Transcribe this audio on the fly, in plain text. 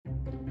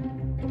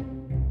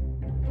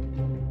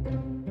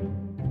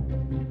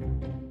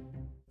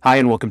Hi,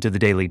 and welcome to The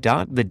Daily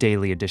Dot, the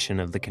daily edition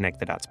of the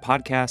Connect the Dots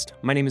podcast.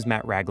 My name is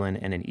Matt Ragland,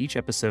 and in each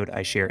episode,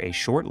 I share a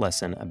short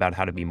lesson about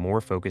how to be more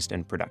focused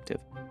and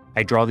productive.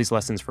 I draw these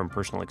lessons from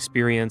personal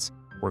experience,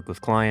 work with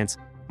clients,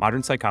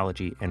 modern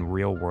psychology, and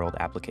real-world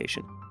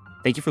application.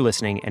 Thank you for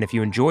listening, and if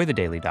you enjoy The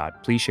Daily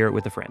Dot, please share it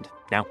with a friend.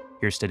 Now,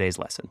 here's today's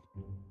lesson.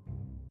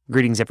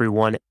 Greetings,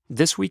 everyone.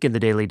 This week in The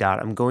Daily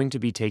Dot, I'm going to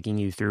be taking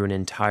you through an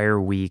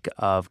entire week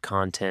of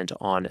content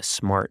on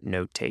smart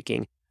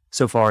note-taking.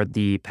 So far,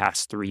 the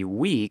past 3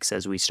 weeks,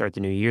 as we start the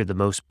new year, the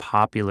most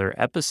popular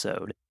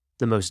episode,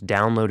 the most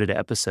downloaded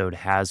episode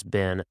has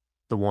been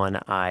the one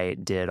I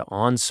did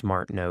on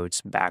Smart Notes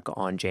back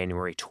on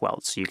January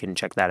 12th. So you can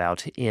check that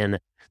out in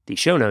the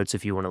show notes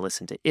if you want to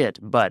listen to it.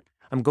 But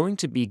I'm going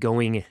to be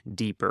going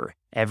deeper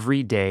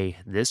every day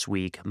this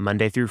week,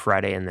 Monday through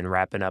Friday, and then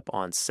wrapping up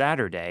on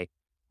Saturday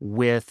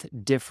with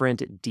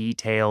different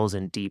details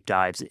and deep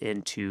dives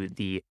into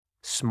the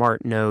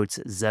Smart Notes,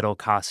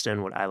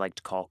 Zettelkasten, what I like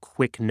to call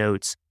quick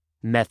notes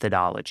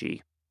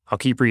methodology. I'll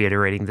keep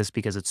reiterating this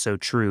because it's so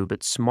true,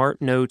 but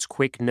Smart Notes,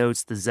 quick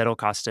notes, the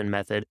Zettelkasten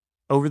method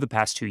over the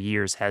past 2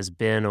 years has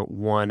been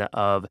one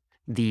of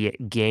the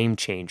game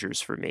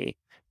changers for me.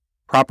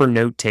 Proper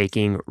note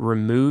taking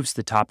removes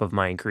the top of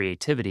mind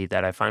creativity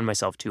that I find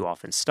myself too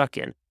often stuck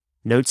in.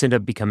 Notes end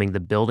up becoming the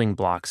building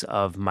blocks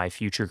of my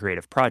future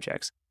creative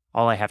projects.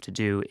 All I have to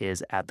do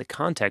is add the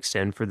context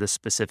in for the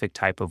specific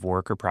type of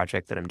work or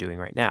project that I'm doing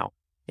right now.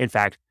 In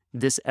fact,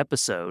 this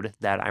episode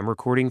that I'm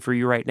recording for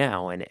you right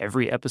now, and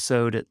every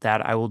episode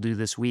that I will do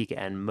this week,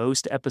 and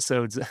most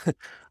episodes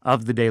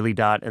of the Daily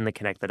Dot and the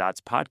Connect the Dots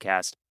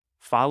podcast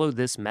follow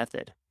this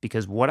method.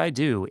 Because what I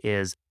do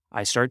is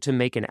I start to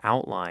make an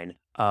outline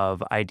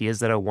of ideas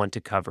that I want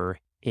to cover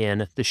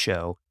in the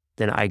show.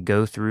 Then I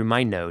go through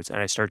my notes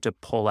and I start to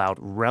pull out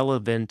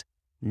relevant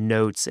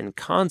notes and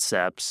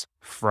concepts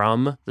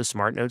from the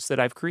smart notes that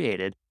I've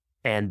created,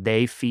 and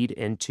they feed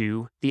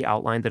into the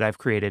outline that I've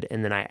created,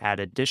 and then I add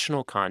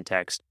additional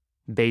context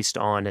based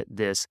on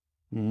this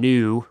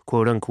new,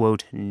 quote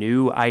unquote,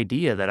 new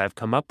idea that I've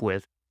come up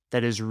with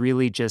that is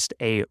really just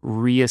a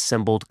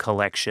reassembled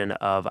collection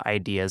of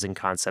ideas and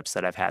concepts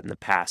that I've had in the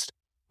past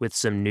with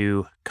some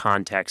new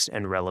context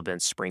and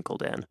relevance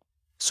sprinkled in.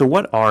 So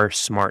what are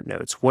smart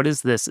notes? What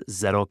is this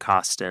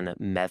Zettelkasten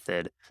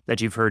method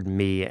that you've heard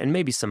me and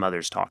maybe some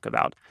others talk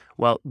about?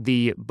 Well,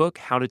 the book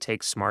How to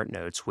Take Smart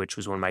Notes, which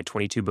was one of my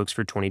 22 books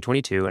for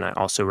 2022, and I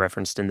also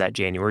referenced in that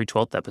January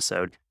 12th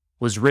episode,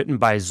 was written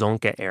by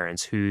Sönke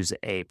Ahrens, who's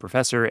a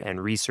professor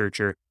and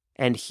researcher,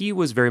 and he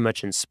was very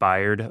much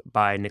inspired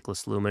by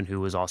Niklas Luhmann, who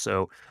was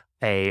also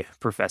a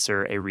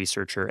professor, a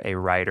researcher, a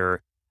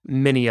writer,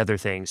 many other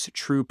things,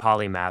 true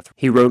polymath.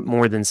 He wrote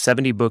more than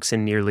 70 books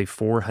and nearly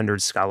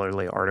 400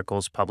 scholarly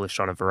articles published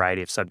on a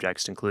variety of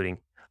subjects, including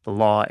the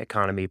law,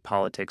 economy,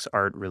 politics,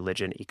 art,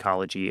 religion,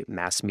 ecology,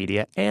 mass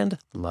media, and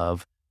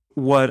love.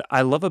 What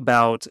I love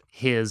about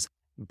his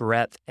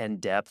breadth and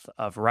depth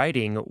of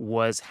writing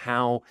was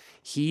how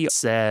he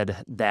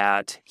said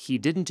that he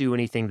didn't do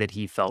anything that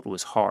he felt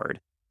was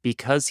hard.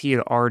 Because he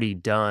had already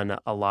done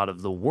a lot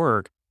of the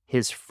work,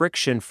 his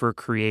friction for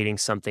creating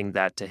something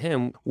that to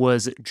him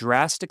was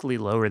drastically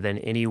lower than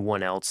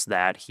anyone else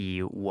that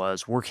he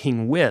was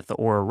working with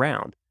or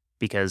around.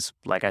 Because,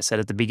 like I said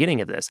at the beginning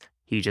of this,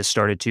 he just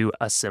started to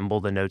assemble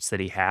the notes that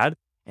he had,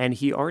 and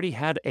he already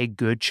had a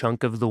good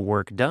chunk of the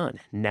work done.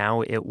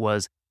 Now it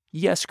was,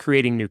 yes,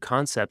 creating new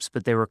concepts,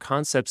 but they were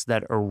concepts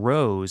that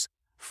arose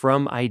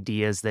from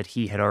ideas that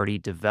he had already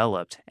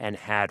developed and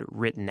had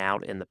written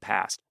out in the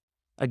past.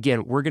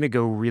 Again, we're going to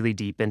go really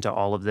deep into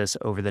all of this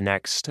over the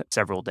next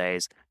several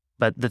days.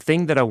 But the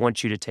thing that I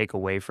want you to take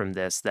away from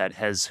this that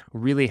has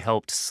really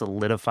helped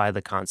solidify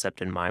the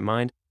concept in my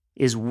mind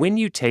is when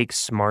you take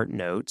smart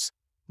notes,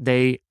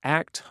 they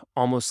act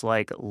almost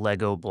like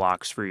Lego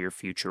blocks for your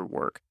future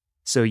work.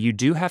 So you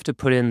do have to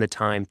put in the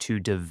time to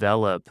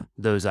develop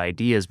those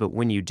ideas, but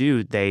when you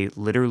do, they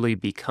literally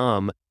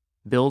become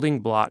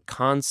building block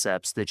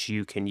concepts that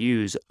you can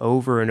use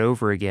over and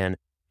over again,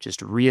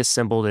 just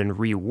reassembled and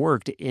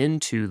reworked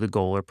into the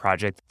goal or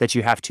project that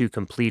you have to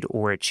complete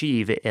or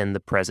achieve in the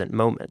present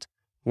moment.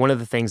 One of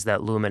the things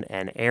that Luhmann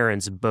and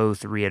Ahrens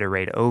both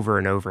reiterate over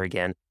and over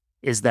again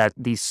is that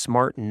these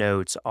smart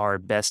notes are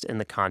best in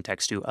the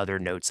context to other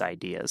notes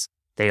ideas.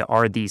 They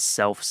are these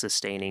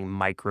self-sustaining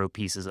micro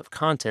pieces of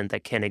content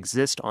that can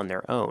exist on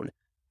their own.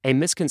 A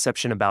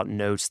misconception about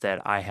notes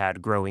that I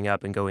had growing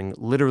up and going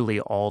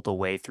literally all the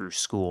way through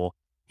school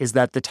is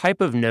that the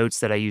type of notes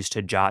that I used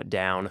to jot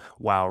down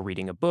while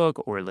reading a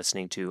book or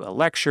listening to a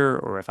lecture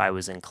or if I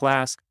was in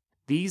class,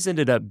 these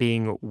ended up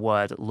being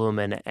what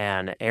Luhmann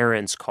and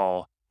Ahrens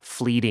call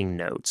fleeting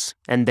notes,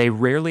 and they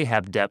rarely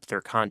have depth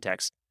or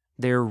context.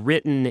 They're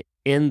written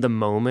in the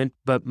moment,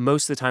 but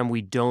most of the time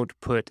we don't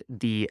put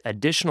the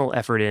additional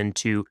effort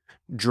into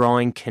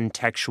drawing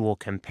contextual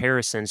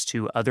comparisons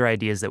to other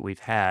ideas that we've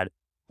had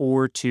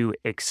or to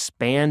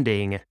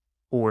expanding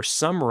or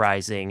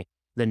summarizing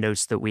the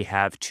notes that we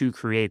have to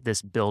create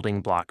this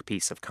building block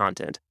piece of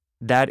content.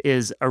 That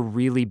is a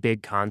really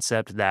big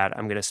concept that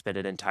I'm going to spend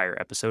an entire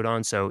episode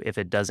on. So if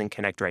it doesn't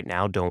connect right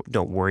now,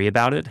 don't worry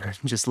about it.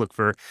 Just look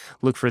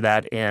for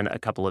that in a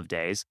couple of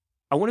days.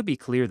 I want to be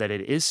clear that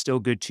it is still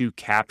good to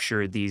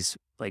capture these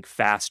like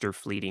faster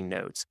fleeting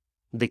notes.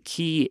 The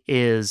key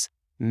is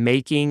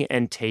making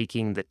and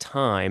taking the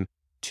time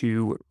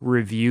to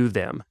review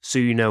them so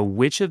you know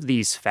which of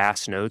these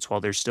fast notes, while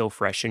they're still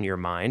fresh in your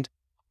mind,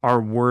 are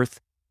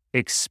worth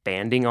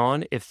expanding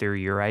on if they're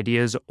your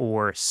ideas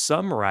or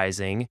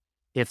summarizing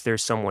if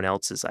there's someone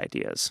else's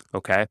ideas.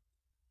 Okay.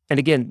 And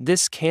again,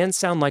 this can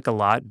sound like a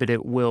lot, but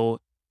it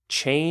will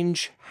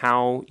change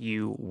how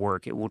you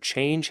work. It will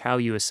change how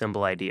you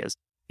assemble ideas.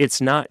 It's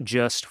not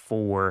just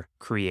for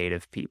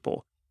creative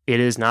people. It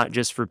is not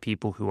just for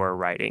people who are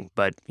writing,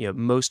 but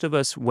most of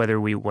us, whether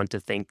we want to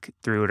think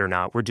through it or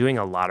not, we're doing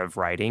a lot of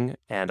writing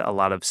and a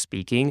lot of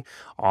speaking,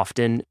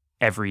 often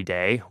every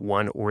day,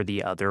 one or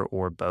the other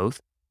or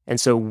both. And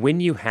so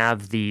when you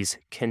have these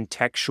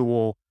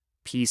contextual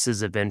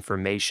pieces of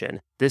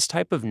information, this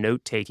type of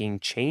note taking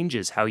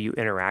changes how you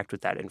interact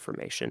with that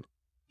information.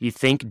 You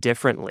think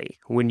differently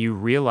when you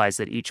realize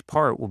that each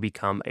part will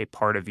become a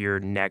part of your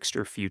next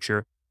or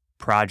future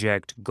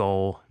project,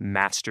 goal,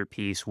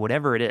 masterpiece,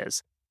 whatever it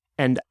is.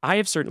 And I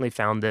have certainly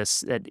found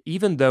this, that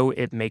even though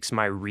it makes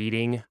my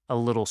reading a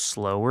little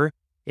slower,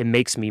 it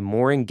makes me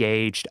more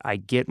engaged. I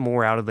get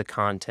more out of the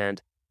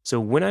content. So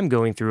when I'm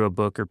going through a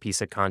book or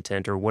piece of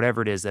content or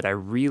whatever it is that I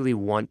really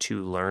want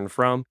to learn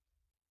from,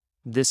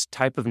 this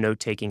type of note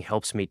taking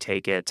helps me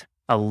take it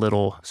a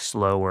little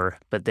slower,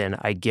 but then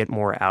I get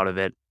more out of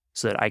it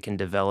so that I can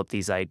develop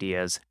these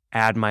ideas,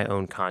 add my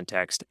own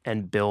context,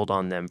 and build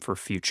on them for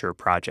future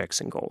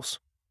projects and goals.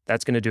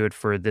 That's going to do it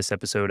for this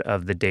episode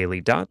of The Daily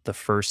Dot, the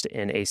first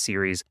in a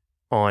series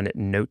on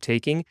note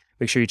taking.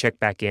 Make sure you check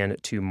back in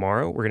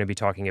tomorrow. We're going to be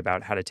talking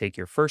about how to take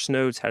your first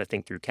notes, how to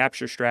think through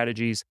capture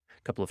strategies,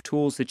 a couple of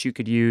tools that you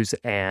could use,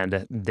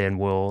 and then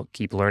we'll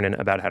keep learning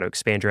about how to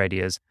expand your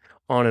ideas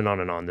on and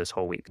on and on this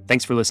whole week.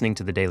 Thanks for listening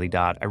to The Daily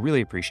Dot. I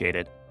really appreciate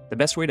it. The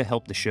best way to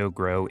help the show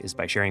grow is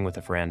by sharing with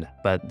a friend,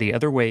 but the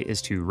other way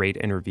is to rate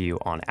and review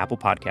on Apple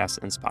Podcasts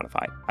and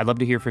Spotify. I'd love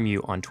to hear from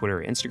you on Twitter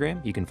or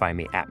Instagram. You can find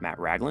me at Matt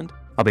Ragland.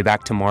 I'll be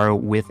back tomorrow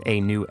with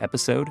a new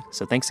episode.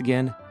 So thanks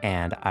again,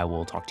 and I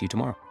will talk to you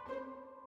tomorrow.